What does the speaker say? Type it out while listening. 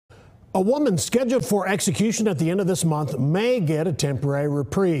A woman scheduled for execution at the end of this month may get a temporary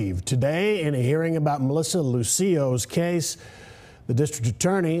reprieve. Today, in a hearing about Melissa Lucio's case, the district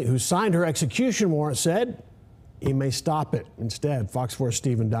attorney who signed her execution warrant said he may stop it. Instead, Fox 4's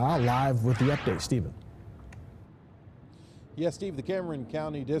Stephen Dial live with the update. Stephen. Yes, Steve, the Cameron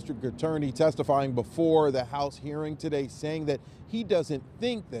County District Attorney testifying before the House hearing today, saying that he doesn't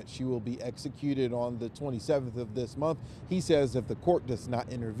think that she will be executed on the 27th of this month. He says if the court does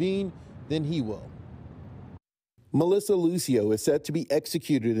not intervene, then he will. Melissa Lucio is set to be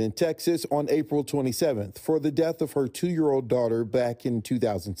executed in Texas on April 27th for the death of her 2-year-old daughter back in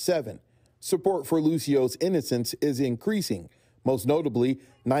 2007. Support for Lucio's innocence is increasing, most notably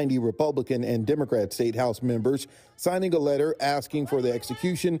 90 Republican and Democrat state House members signing a letter asking for the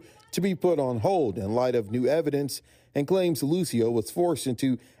execution to be put on hold in light of new evidence and claims Lucio was forced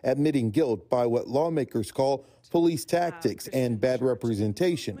into admitting guilt by what lawmakers call police tactics and bad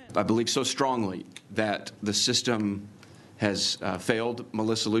representation. I believe so strongly that the system has failed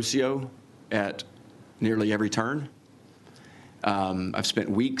Melissa Lucio at nearly every turn. I've spent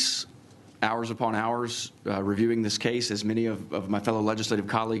weeks, hours upon hours reviewing this case, as many of my fellow legislative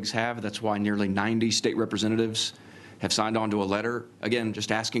colleagues have. That's why nearly 90 state representatives have signed on to a letter, again,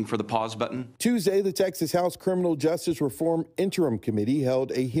 just asking for the pause button. Tuesday, the Texas House Criminal Justice Reform Interim Committee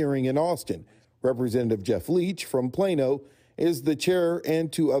held a hearing in Austin. Representative Jeff Leach from Plano is the chair,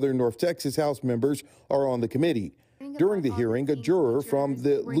 and 2 other North Texas House members are on the committee. During the hearing, a juror from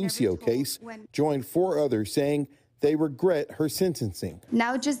the Lucio case joined 4 others saying they regret her sentencing.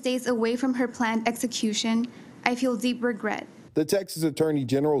 Now just days away from her planned execution, I feel deep regret. The Texas Attorney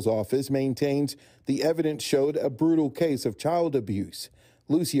General's office maintains the evidence showed a brutal case of child abuse.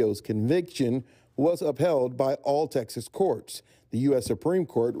 Lucio's conviction was upheld by all Texas courts. The U.S. Supreme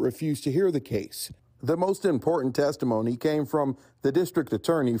Court refused to hear the case. The most important testimony came from the district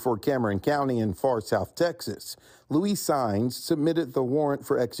attorney for Cameron County in far south Texas. Luis Saenz submitted the warrant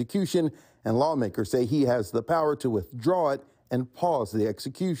for execution, and lawmakers say he has the power to withdraw it and pause the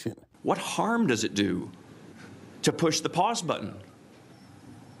execution. What harm does it do to push the pause button?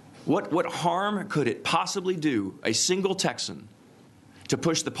 What harm could it possibly do a single Texan to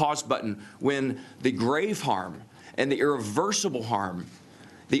push the pause button when the grave harm and the irreversible harm,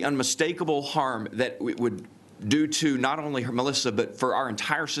 the unmistakable harm that it would do to not only her Melissa, but for our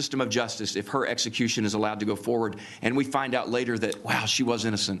entire system of justice if her execution is allowed to go forward and we find out later that, wow, she was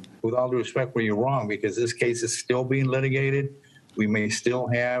innocent? With all due respect, well, you're wrong, because this case is still being litigated. We may still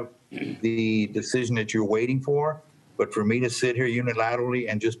have the decision that you're waiting for, but for me to sit here unilaterally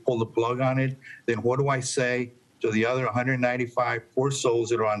and just pull the plug on it, then what do I say to the other 195 poor souls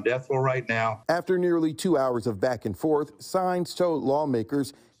that are on death row right now? After nearly 2 hours of back and forth, Saenz told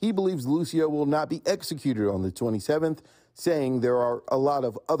lawmakers he believes Lucio will not be executed on the 27th, saying there are a lot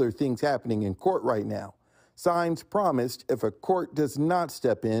of other things happening in court right now. Saenz promised if a court does not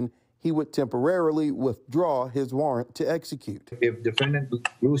step in, he would temporarily withdraw his warrant to execute. If defendant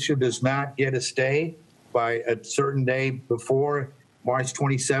Lucio does not get a stay by a certain day before March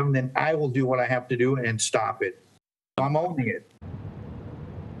 27, then I will do what I have to do and stop it. I'm owning it.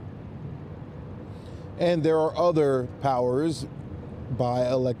 And there are other powers by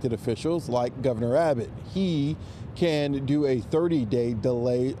elected officials like Governor Abbott. He can do a 30-day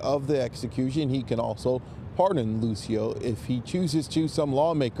delay of the execution. He can also pardon Lucio if he chooses to. Some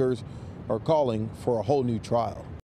lawmakers are calling for a whole new trial.